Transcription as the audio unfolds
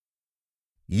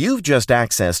You've just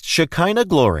accessed Shekinah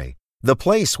Glory, the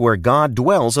place where God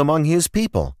dwells among His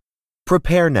people.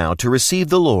 Prepare now to receive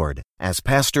the Lord as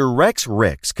Pastor Rex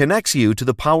Ricks connects you to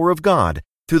the power of God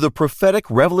through the prophetic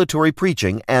revelatory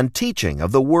preaching and teaching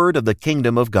of the Word of the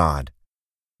Kingdom of God.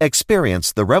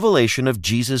 Experience the revelation of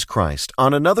Jesus Christ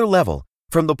on another level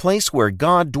from the place where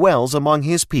God dwells among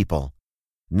His people.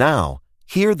 Now,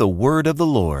 hear the Word of the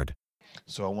Lord.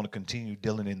 So I want to continue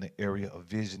dealing in the area of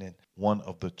visioning. One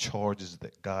of the charges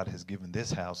that God has given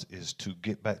this house is to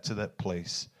get back to that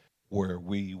place where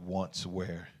we once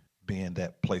were, being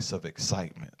that place of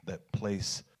excitement, that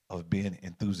place of being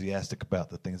enthusiastic about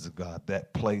the things of God,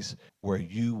 that place where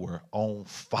you were on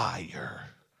fire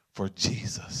for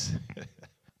Jesus.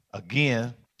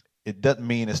 Again, it doesn't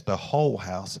mean it's the whole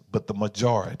house, but the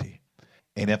majority.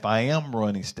 And if I am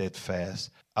running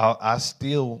steadfast, I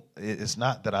still, it's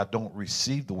not that I don't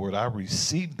receive the word. I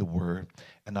receive the word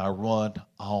and I run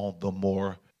all the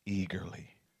more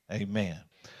eagerly. Amen.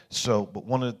 So, but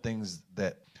one of the things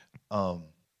that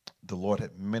the Lord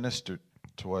had ministered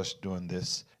to us during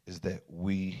this is that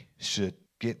we should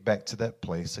get back to that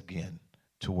place again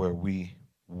to where we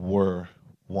were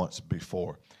once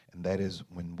before. And that is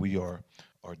when we are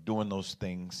doing those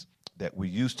things that we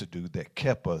used to do that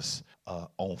kept us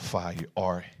on fire,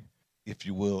 or if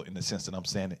you will, in the sense that I'm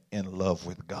saying, in love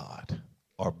with God,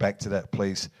 or back to that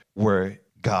place where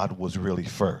God was really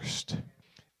first.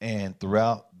 And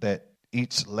throughout that,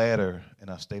 each letter,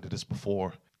 and I've stated this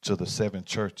before, to the 7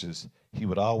 churches, he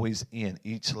would always end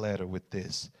each letter with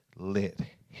this: let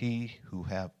he who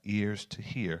have ears to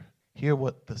hear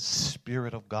what the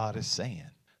Spirit of God is saying.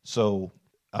 So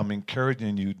I'm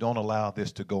encouraging you, don't allow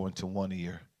this to go into one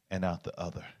ear and out the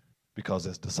other. Because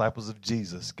as disciples of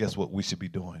Jesus, guess what we should be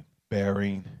doing?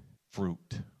 Bearing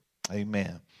fruit.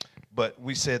 Amen. But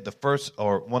we said the first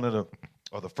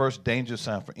danger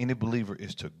sign for any believer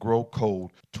is to grow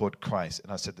cold toward Christ.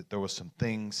 And I said that there were some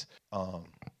things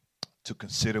to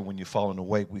consider when you're falling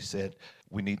away. We said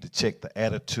we need to check the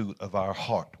attitude of our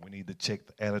heart. We need to check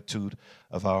the attitude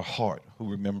of our heart. Who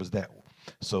remembers that?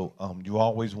 So you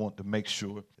always want to make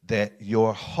sure that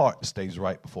your heart stays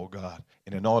right before God.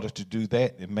 And in order to do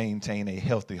that and maintain a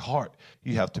healthy heart,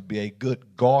 you have to be a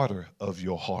good guarder of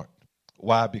your heart.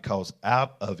 Why? Because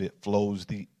out of it flows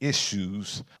the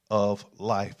issues of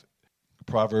life.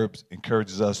 Proverbs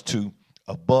encourages us to,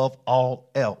 above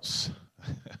all else,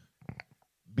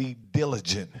 be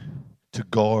diligent to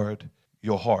guard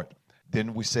your heart.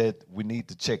 Then we said we need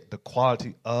to check the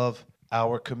quality of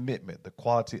our commitment, the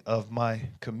quality of my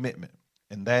commitment.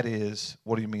 And that is,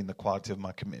 what do you mean the quality of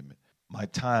my commitment? My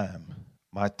time,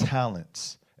 my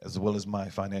talents, as well as my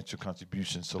financial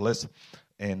contributions. So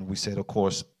and we said, of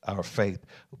course, our faith.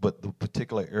 But the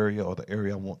particular area, or the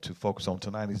area I want to focus on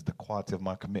tonight, is the quality of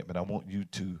my commitment. I want you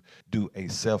to do a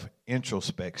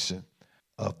self-introspection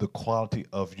of the quality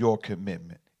of your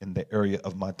commitment in the area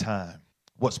of my time.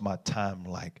 What's my time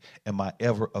like? Am I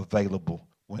ever available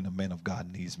when a man of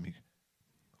God needs me?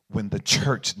 When the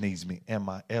church needs me, am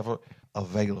I ever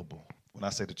available? When I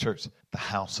say the church, the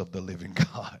house of the living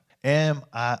God. Am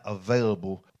I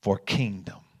available for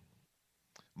kingdom?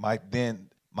 My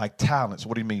talents,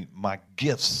 what do you mean? My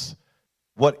gifts.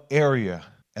 What area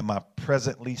am I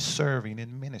presently serving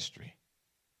in ministry?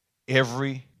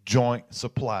 Every joint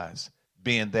supplies,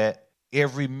 being that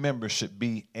every member should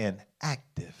be an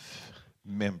active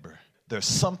member. There's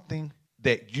something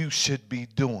that you should be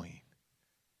doing.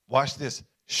 Watch this.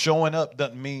 Showing up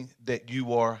doesn't mean that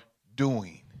you are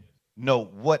doing. No,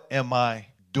 what am I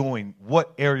doing?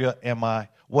 What area am I?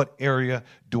 What area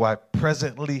do I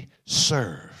presently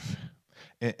serve?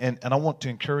 And I want to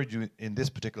encourage you in this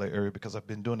particular area, because I've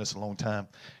been doing this a long time,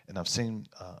 and I've seen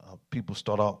people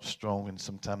start off strong and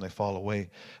sometimes they fall away.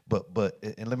 But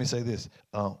let me say this: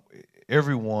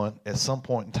 everyone at some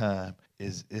point in time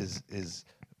is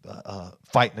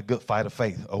fighting a good fight of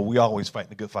faith, or we always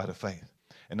fighting a good fight of faith.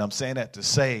 And I'm saying that to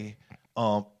say,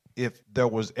 if there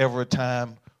was ever a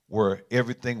time where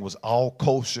everything was all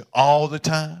kosher all the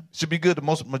time, it should be good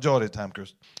the majority of the time,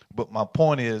 Chris. But my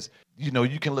point is,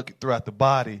 you can look throughout the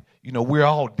body, we're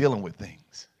all dealing with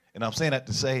things. And I'm saying that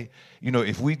to say,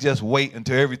 if we just wait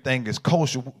until everything is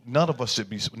kosher, none of us are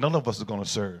going to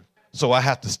serve. So I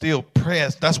have to still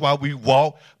press. That's why we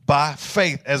walk by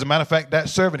faith. As a matter of fact, that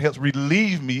servant helps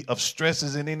relieve me of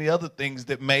stresses and any other things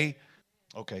that may.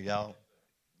 Okay, y'all.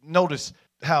 Notice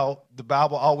how the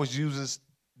Bible always uses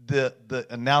the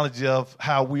analogy of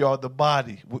how we are the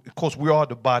body. Of course, we are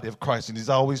the body of Christ, and he's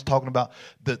always talking about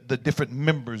the different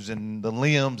members and the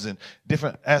limbs and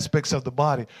different aspects of the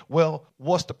body. Well,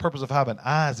 what's the purpose of having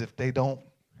eyes if they don't?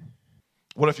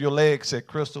 What if your legs said,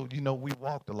 Crystal, we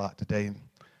walked a lot today.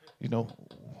 You know,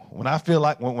 when I feel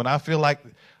like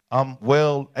I'm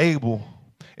well able,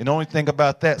 and the only thing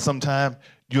about that, sometimes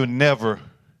you're never.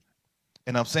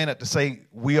 And I'm saying that to say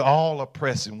we all are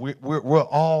pressing. We're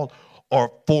all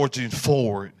are forging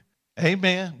forward.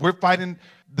 Amen. We're fighting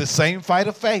the same fight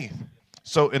of faith.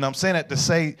 So, and I'm saying that to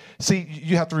say, see,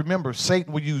 you have to remember,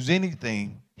 Satan will use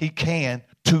anything he can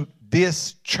to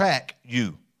distract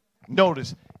you.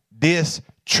 Notice,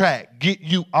 distract, get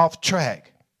you off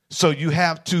track. So you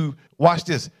have to, watch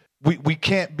this, we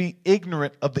can't be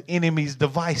ignorant of the enemy's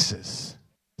devices.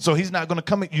 So he's not going to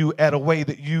come at you at a way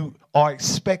that you are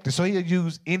expecting. So he'll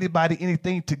use anybody,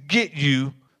 anything to get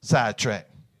you sidetracked.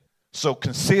 So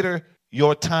consider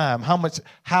your time.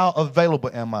 How available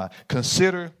am I?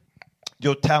 Consider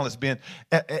your talents being,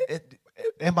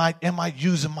 am I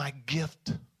using my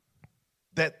gift?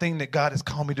 That thing that God has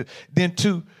called me to. Then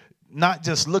two, not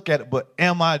just look at it, but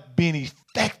am I being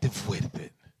effective with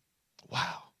it?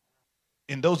 Wow.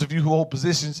 And those of you who hold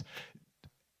positions,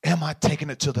 am I taking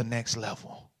it to the next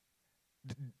level?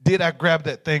 Did I grab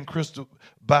that thing, Crystal,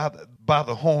 by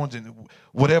the horns, and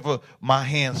whatever my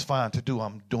hands find to do,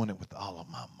 I'm doing it with all of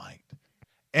my might?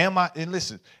 And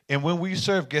listen, and when we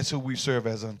serve, guess who we serve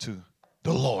as unto?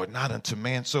 The Lord, not unto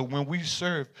man. So when we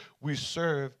serve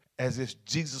as if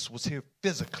Jesus was here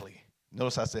physically.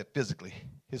 Notice I said physically.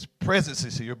 His presence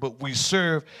is here, but we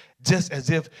serve just as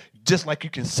if, just like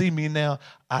you can see me now,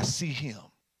 I see him.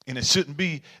 And it shouldn't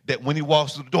be that when he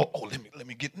walks through the door, oh, let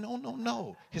me get,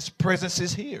 no. His presence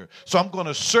is here. So I'm going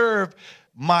to serve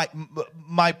my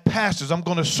pastors. I'm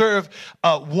going to serve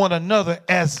one another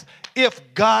as if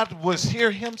God was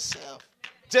here himself,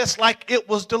 just like it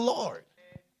was the Lord.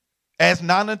 As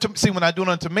not unto, see, when I do it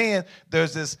unto man,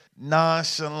 there's this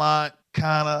nonchalant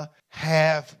kind of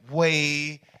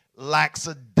halfway,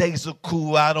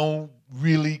 lackadaisical, I don't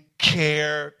really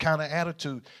care kind of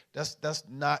attitude.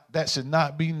 That should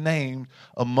not be named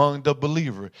among the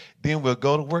believer. Then we'll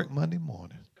go to work Monday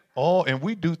morning. Oh, and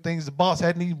we do things the boss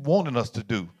hadn't even wanted us to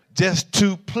do just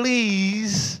to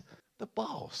please the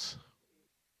boss.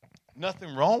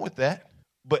 Nothing wrong with that.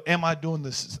 But am I doing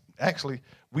this? Actually,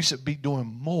 we should be doing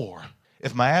more.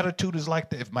 If my attitude is like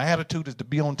that, if my attitude is to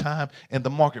be on time in the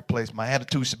marketplace, my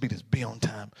attitude should be to be on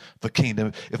time for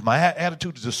kingdom. If my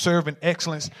attitude is to serve in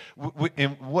excellence,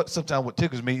 and sometimes what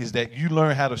tickles me is that you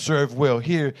learn how to serve well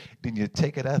here, then you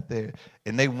take it out there,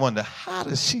 and they wonder, how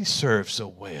does she serve so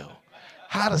well?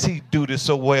 How does he do this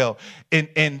so well?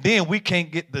 And then we can't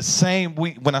get the same,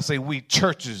 when I say we,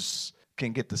 churches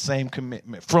can get the same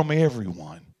commitment from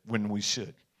everyone when we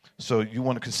should. So you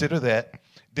want to consider that.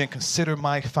 Then consider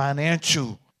my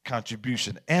financial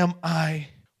contribution.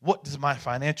 What does my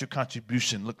financial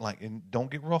contribution look like? And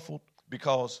don't get ruffled,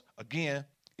 because, again,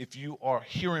 if you are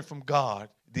hearing from God,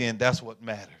 then that's what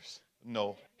matters.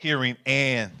 No, hearing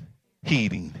and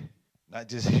heeding, not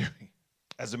just hearing.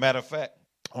 As a matter of fact,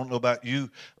 I don't know about you,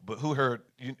 but who heard,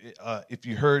 if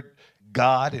you heard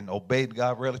God and obeyed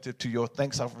God relative to your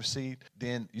thanks I've received,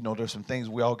 then, there's some things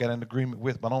we all got in agreement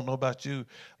with. But I don't know about you,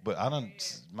 but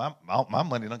my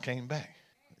money done came back.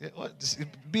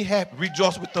 Be happy.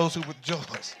 Rejoice with those who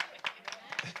rejoice.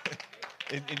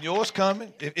 and yours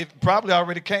coming. It probably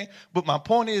already came. But my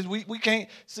point is we can't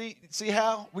see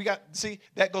how we got,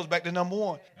 that goes back to number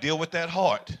one. Deal with that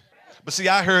heart. But see,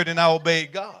 I heard and I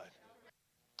obeyed God.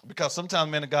 Because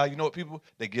sometimes, man of God, you know what, people,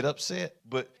 they get upset.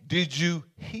 But did you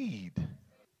heed?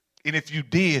 And if you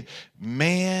did,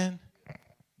 man,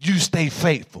 you stay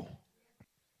faithful.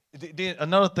 Then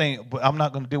another thing, but I'm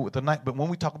not going to deal with tonight, but when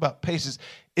we talk about patience,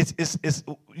 it's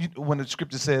when the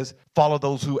scripture says, follow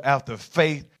those who after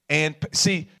faith. And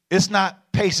see, it's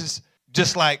not patience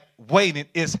just like waiting.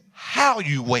 It's how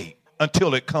you wait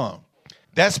until it comes.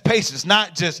 That's patience,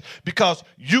 not just because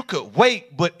you could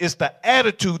wait, but it's the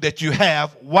attitude that you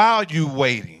have while you're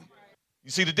waiting.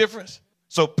 You see the difference?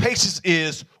 So patience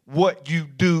is what you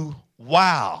do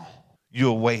while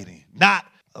you're waiting. Not,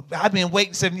 I've been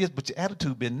waiting 7 years, but your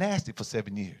attitude been nasty for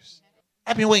 7 years.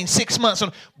 I've been waiting 6 months,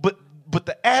 but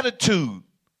the attitude,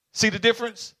 see the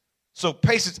difference? So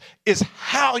patience is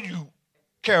how you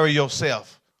carry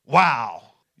yourself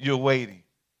while you're waiting.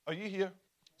 Are you here?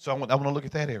 So I want to look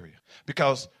at that area.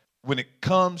 Because when it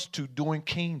comes to doing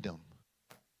kingdom,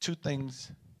 two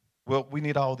things, well, we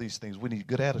need all these things. We need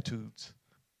good attitudes.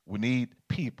 We need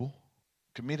people,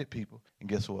 committed people. And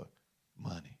guess what?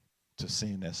 Money to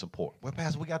send that support. Well,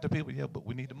 Pastor, we got the people, yeah, but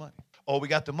we need the money. Oh, we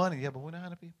got the money, yeah, but we don't have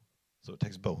the people. So it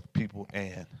takes both people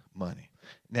and money.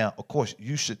 Now, of course,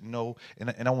 you should know,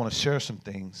 and I want to share some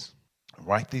things.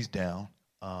 Write these down.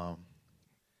 And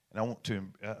I want to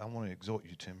exhort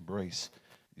you to embrace.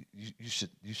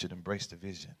 You should embrace the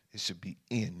vision. It should be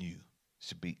in you.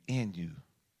 should be in you.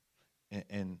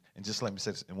 And just let me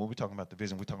say this, and when we're talking about the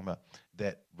vision, we're talking about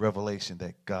that revelation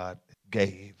that God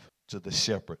gave to the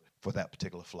shepherd for that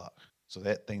particular flock. So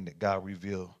that thing that God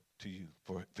revealed to you,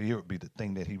 for here it would be the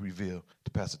thing that he revealed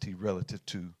to Pastor T relative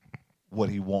to what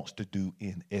he wants to do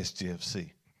in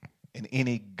SGFC. And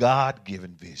any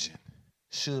God-given vision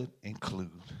should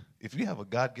include, if you have a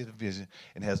God-given vision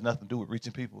and it has nothing to do with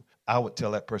reaching people, I would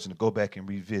tell that person to go back and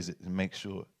revisit and make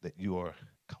sure that you are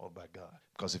called by God.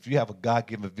 Because if you have a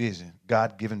God-given vision,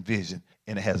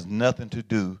 and it has nothing to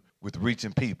do with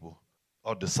reaching people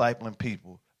or discipling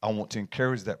people, I want to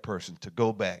encourage that person to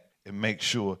go back and make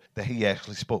sure that he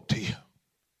actually spoke to you.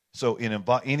 So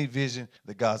any vision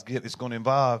that God's given, it's going to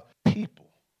involve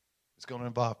people. It's going to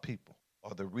involve people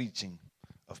or the reaching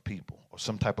of people or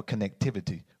some type of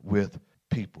connectivity with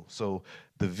people. So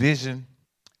the vision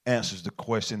answers the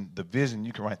question. The vision,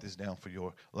 you can write this down for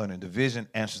your learning. The vision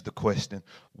answers the question,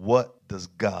 what does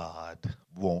God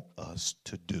want us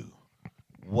to do?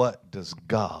 What does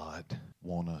God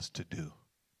want us to do?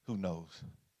 Who knows?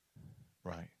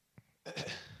 Right?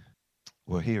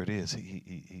 Well, here it is.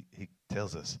 He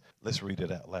tells us. Let's read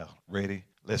it out loud. Ready?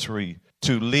 Let's read.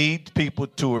 To lead people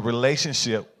to a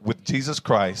relationship with Jesus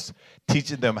Christ,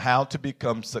 teaching them how to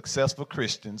become successful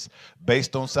Christians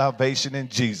based on salvation in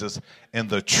Jesus and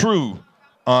the true,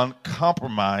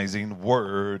 uncompromising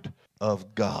Word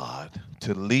of God.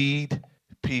 To lead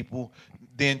people.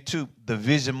 Then, too, the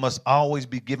vision must always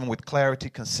be given with clarity,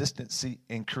 consistency,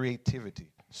 and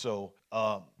creativity. So,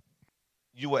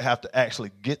 you would have to actually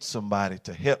get somebody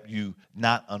to help you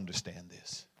not understand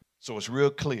this. So it's real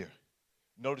clear.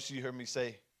 Notice you heard me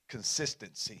say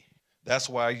consistency. That's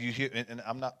why you hear, and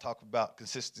I'm not talking about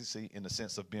consistency in the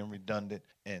sense of being redundant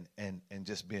and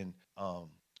just being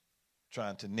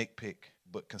trying to nitpick,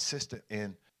 but consistent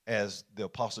in, as the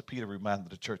Apostle Peter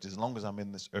reminded the church, as long as I'm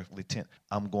in this earthly tent,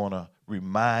 I'm going to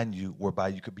remind you whereby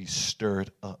you could be stirred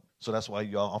up. So that's why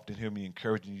y'all often hear me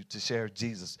encouraging you to share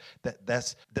Jesus.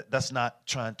 That's not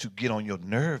trying to get on your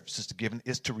nerves, Sister Given.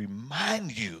 It's to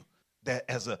remind you that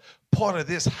as a part of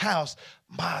this house,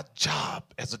 my job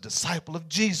as a disciple of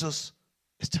Jesus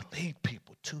is to lead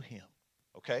people to him.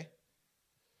 Okay?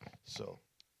 So,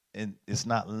 and it's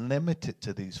not limited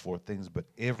to these four things, but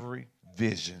every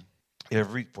vision,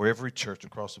 for every church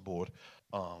across the board,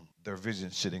 their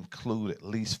vision should include at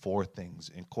least four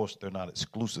things. And of course, they're not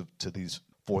exclusive to these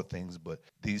four things, but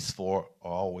these four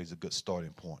are always a good starting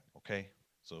point, okay?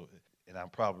 So, and I'll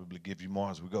probably give you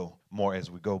more as we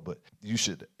go, but you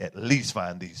should at least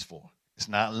find these four. It's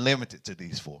not limited to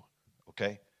these four,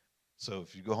 okay? So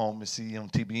if you go home and see on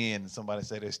TBN and somebody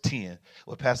say there's 10,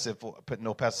 well, Pastor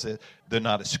said they're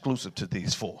not exclusive to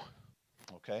these four,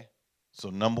 okay? So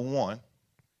number one,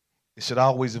 it should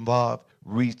always involve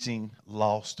reaching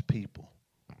lost people.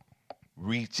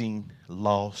 Reaching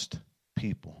lost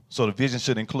people. So the vision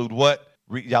should include what?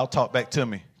 Y'all talk back to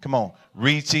me. Come on.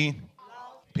 Reaching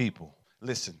people.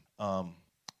 Listen,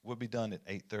 we'll be done at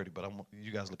 8:30, but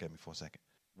you guys look at me for a second.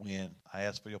 When I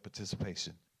ask for your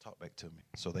participation, talk back to me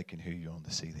so they can hear you on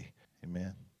the CD.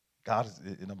 Amen. God is,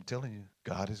 and I'm telling you,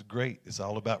 God is great. It's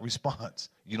all about response.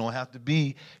 You don't have to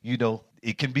be,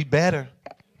 it can be better.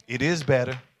 It is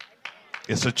better.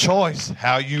 It's a choice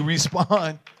how you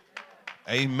respond.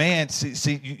 Amen.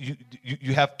 See,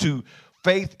 you have to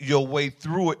faith your way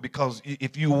through it, because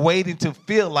if you wait until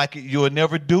feel like it, you'll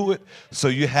never do it. So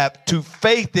you have to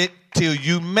faith it till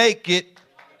you make it.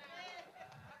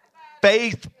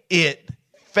 Faith it.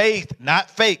 Faith, not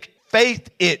fake. Faith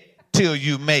it till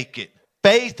you make it.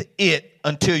 Faith it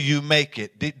until you make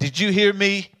it. Did you hear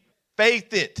me?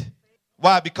 Faith it.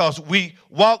 Why? Because we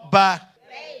walk by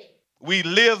faith. We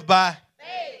live by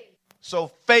faith.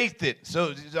 So faith it.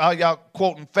 So all y'all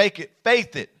quoting fake it,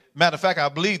 faith it. Matter of fact, I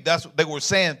believe that's what they were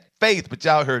saying, faith, but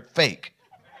y'all heard fake.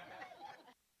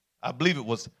 I believe it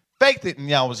was faith it, and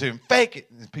y'all was hearing fake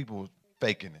it, and people were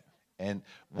faking it. And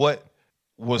what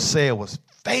was said was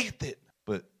faith it,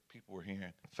 but people were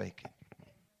hearing fake it.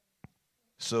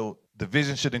 So the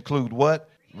vision should include what?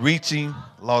 Reaching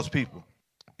lost people.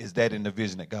 Is that in the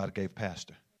vision that God gave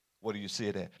Pastor? What do you see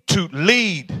it at? To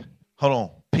lead,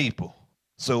 people.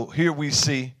 So here we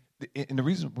see, and the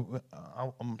reason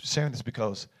I'm sharing this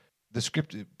because the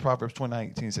scripture, Proverbs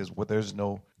 29:18 says, well, there's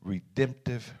no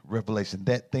redemptive revelation.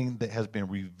 That thing that has been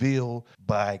revealed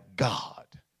by God,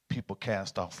 people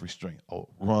cast off restraint or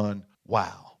run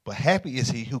wild. But happy is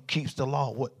he who keeps the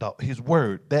law, his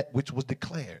word, that which was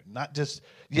declared. Not just,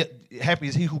 yet happy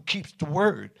is he who keeps the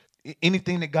word,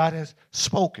 anything that God has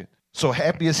spoken. So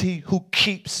happy is he who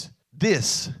keeps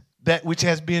that which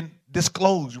has been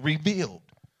disclosed, revealed.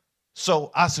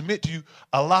 So I submit to you,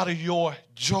 a lot of your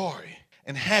joy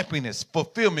and happiness,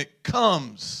 fulfillment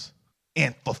comes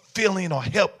in fulfilling or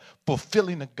help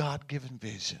fulfilling a God-given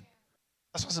vision.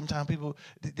 That's why sometimes people,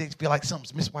 they feel like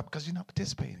something's missing. Why? Because you're not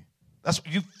participating. That's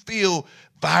what you feel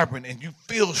vibrant and you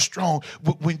feel strong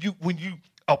when you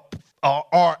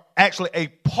are actually a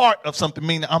part of something,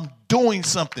 meaning I'm doing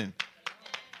something.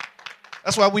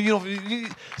 That's why when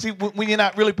when you're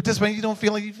not really participating, you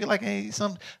feel like, hey,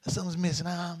 something's missing.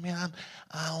 Oh, man,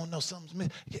 I don't know, something's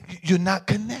missing. You're not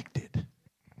connected.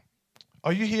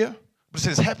 Are you here? But it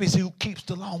says, happy is he who keeps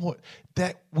the law, what?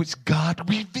 That which God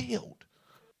revealed.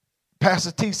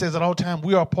 Pastor T says at all times,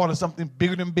 we are part of something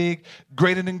bigger than big,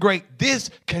 greater than great. This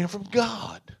came from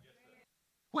God.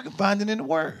 We can find it in the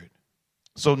Word.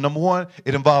 So number one,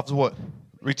 it involves what?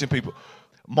 Reaching people.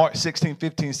 Mark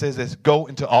 16:15 says this, go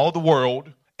into all the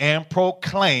world and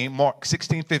proclaim, Mark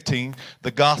 16:15,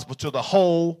 the gospel to the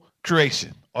whole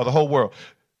creation or the whole world.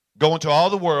 Go into all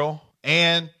the world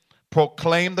and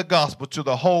proclaim the gospel to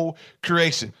the whole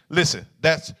creation. Listen,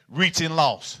 that's reaching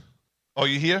lost. Are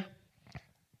you here?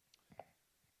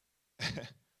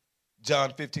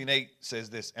 John 15:8 says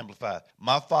this, amplified.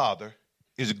 My Father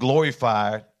is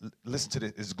glorified, listen to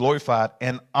this, is glorified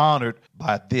and honored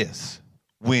by this.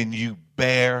 When you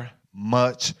bear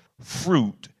much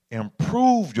fruit and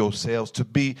prove yourselves to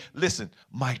be, listen,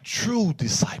 my true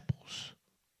disciples.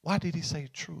 Why did he say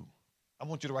true? I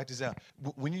want you to write this down.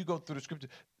 When you go through the scripture,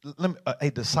 a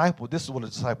disciple, this is what a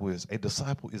disciple is. A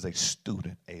disciple is a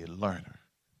student, a learner.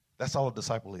 That's all a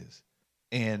disciple is.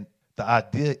 And the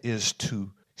idea is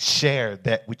to share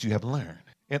that which you have learned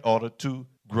in order to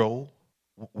grow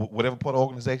whatever part of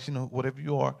organization or whatever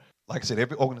you are. Like I said,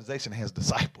 every organization has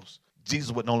disciples.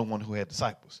 Jesus wasn't the only one who had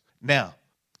disciples. Now,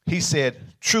 he said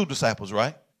true disciples,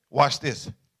 right? Watch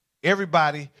this.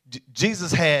 Everybody,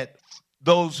 Jesus had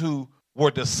those who were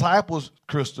disciples,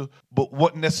 Crystal, but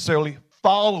weren't necessarily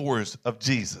followers of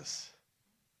Jesus.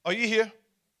 Are you here?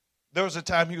 There was a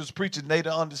time he was preaching, they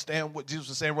didn't understand what Jesus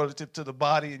was saying relative to the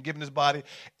body and giving his body.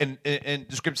 And the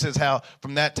scripture says how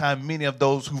from that time many of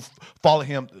those who follow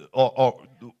him or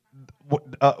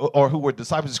who were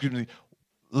disciples,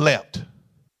 left.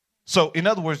 So in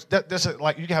other words, that's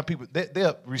like you can have people,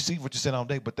 they'll receive what you said all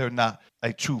day, but they're not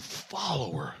a true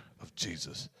follower of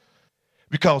Jesus.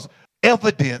 Because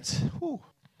evidence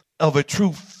of a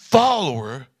true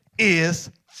follower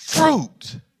is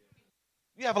fruit.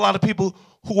 You have a lot of people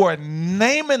who are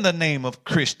naming the name of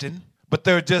Christian, but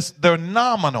they're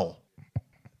nominal.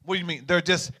 What do you mean? They're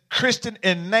just Christian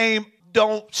in name,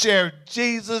 don't share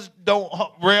Jesus,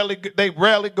 they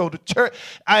rarely go to church.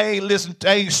 I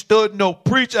ain't stood no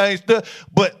preacher,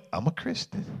 but I'm a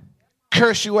Christian.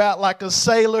 Curse you out like a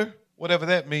sailor, whatever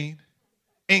that means.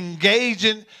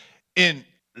 Engaging in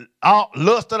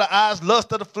lust of the eyes,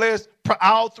 lust of the flesh,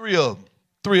 all three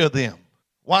of them.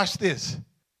 Watch this.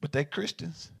 But they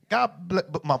Christians.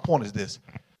 But my point is this.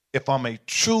 If I'm a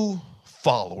true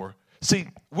follower, see,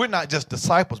 we're not just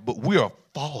disciples, but we are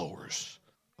followers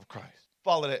of Christ.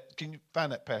 Follow that. Can you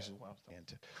find that passage?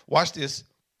 Watch this.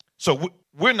 So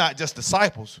we're not just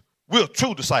disciples. We're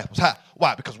true disciples. How?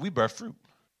 Why? Because we bear fruit.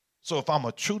 So if I'm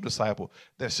a true disciple,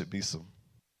 there should be some.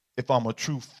 If I'm a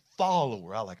true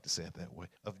follower, I like to say it that way,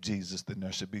 of Jesus, then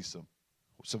there should be some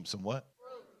what?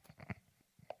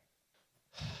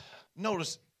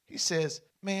 Notice he says,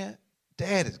 man,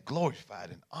 Dad is glorified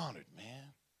and honored, man,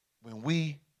 when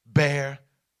we bear,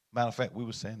 matter of fact, we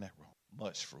were saying that wrong,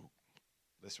 much fruit.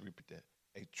 Let's repeat that.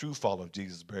 A true follower of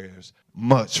Jesus bears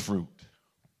much fruit.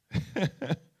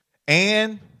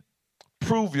 And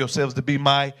prove yourselves to be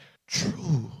my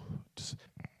true.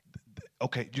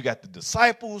 Okay, you got the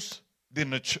disciples,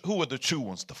 then who are the true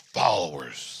ones? The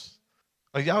followers.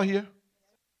 Are y'all here?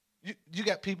 You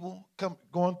got people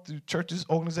going through churches,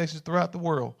 organizations throughout the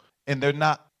world, and they're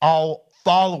not all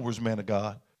followers, man of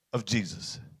God, of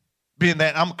Jesus. Being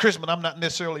that I'm a Christian, but I'm not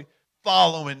necessarily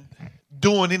following,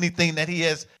 doing anything that he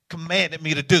has commanded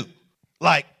me to do,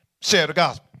 like share the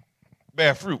gospel,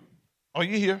 bear fruit. Are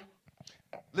you here?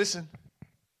 Listen,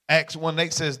 Acts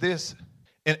 1:8 says this,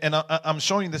 and I'm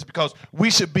showing you this because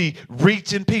we should be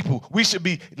reaching people. We should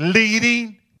be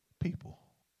leading people.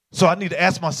 So I need to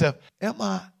ask myself, have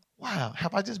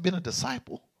I just been a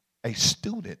disciple, a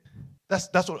student?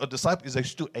 That's what a disciple is,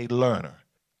 a learner.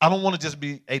 I don't want to just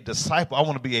be a disciple. I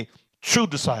want to be a true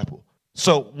disciple.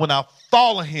 So when I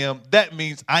follow him, that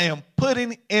means I am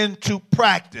putting into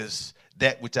practice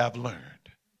that which I've learned.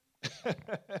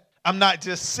 I'm not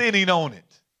just sitting on it.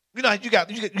 You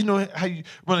know how you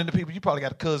run into people. You probably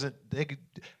got a cousin.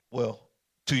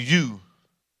 To you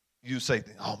say,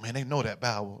 oh man, they know that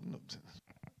Bible.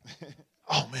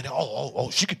 Oh man,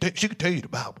 she could tell you the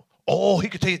Bible. Oh, he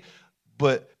could tell you.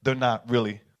 But they're not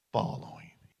really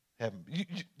following.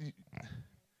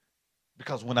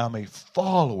 Because when I'm a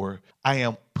follower, I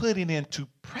am putting into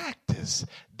practice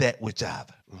that which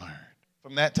I've learned.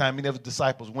 From that time, many of his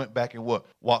disciples went back and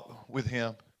walked with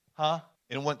him. And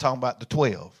it wasn't talking about the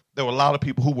 12. There were a lot of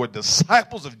people who were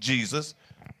disciples of Jesus.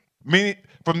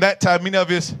 From that time, many of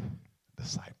his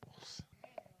disciples.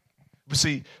 But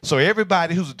see, so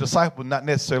everybody who's a disciple, not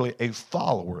necessarily a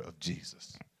follower of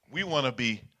Jesus. We want to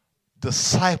be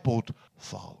discipled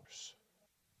followers.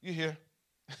 You hear?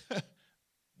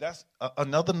 That's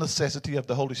another necessity of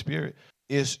the Holy Spirit,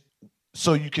 is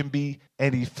so you can be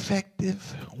an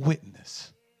effective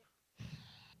witness.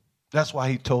 That's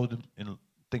why he told them, I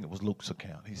think it was Luke's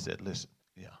account. He said, listen,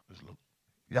 it was Luke.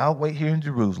 Y'all wait here in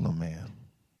Jerusalem, man.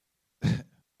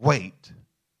 Wait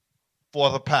for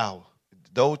the power.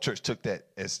 The old church took that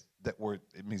as that word.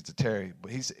 It means to tarry.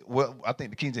 But he said, well, I think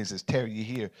the King James says tarry ye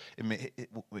here.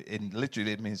 And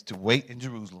literally it means to wait in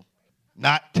Jerusalem.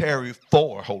 Not tarry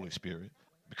for Holy Spirit,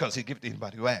 because he gives it to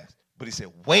anybody who asks. But he said,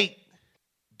 wait.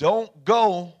 Don't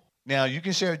go. Now, you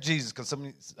can share Jesus, because I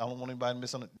don't want anybody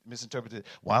to misinterpret it.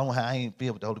 Well, I ain't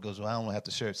filled with the Holy Ghost, so I don't have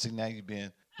to share it. See, now you're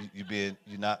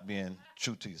not being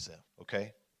true to yourself,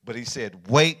 okay? But he said,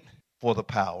 wait for the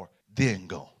power, then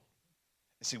go.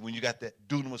 And see, when you got that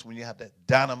dunamis, when you have that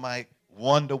dynamite,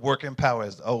 wonder-working power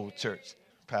as the old church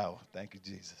power, thank you,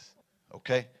 Jesus,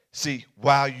 okay? See,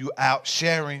 while you out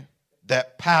sharing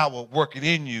that power working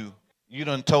in you, you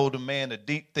done told a man the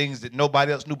deep things that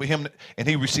nobody else knew but him, and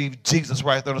he received Jesus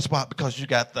right there on the spot because you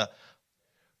got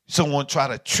someone try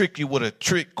to trick you with a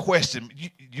trick question.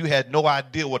 You had no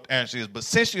idea what the answer is. But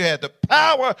since you had the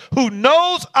power who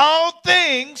knows all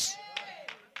things,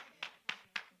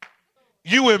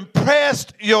 you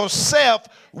impressed yourself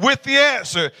with the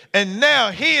answer. And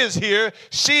now he is here,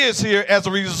 she is here as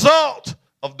a result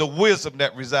of the wisdom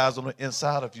that resides on the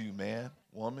inside of you, man,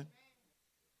 woman.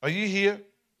 Are you here?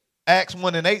 Acts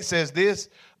 1:8 says this,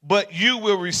 but you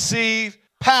will receive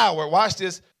power, watch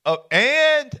this,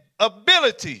 and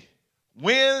ability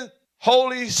when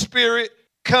Holy Spirit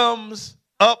comes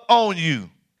up on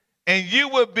you. And you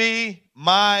will be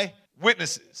my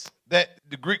witnesses. That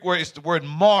the Greek word is the word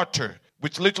martyr,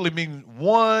 which literally means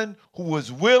one who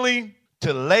was willing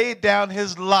to lay down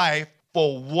his life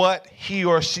for what he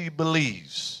or she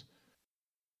believes.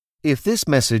 If this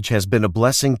message has been a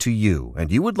blessing to you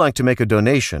and you would like to make a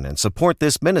donation and support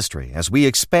this ministry as we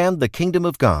expand the kingdom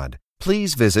of God,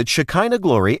 please visit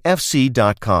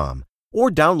ShekinahGloryFC.com or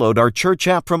download our church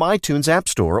app from iTunes App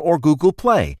Store or Google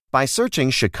Play by searching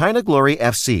Shekinah Glory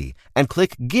FC and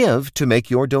click Give to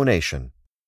make your donation.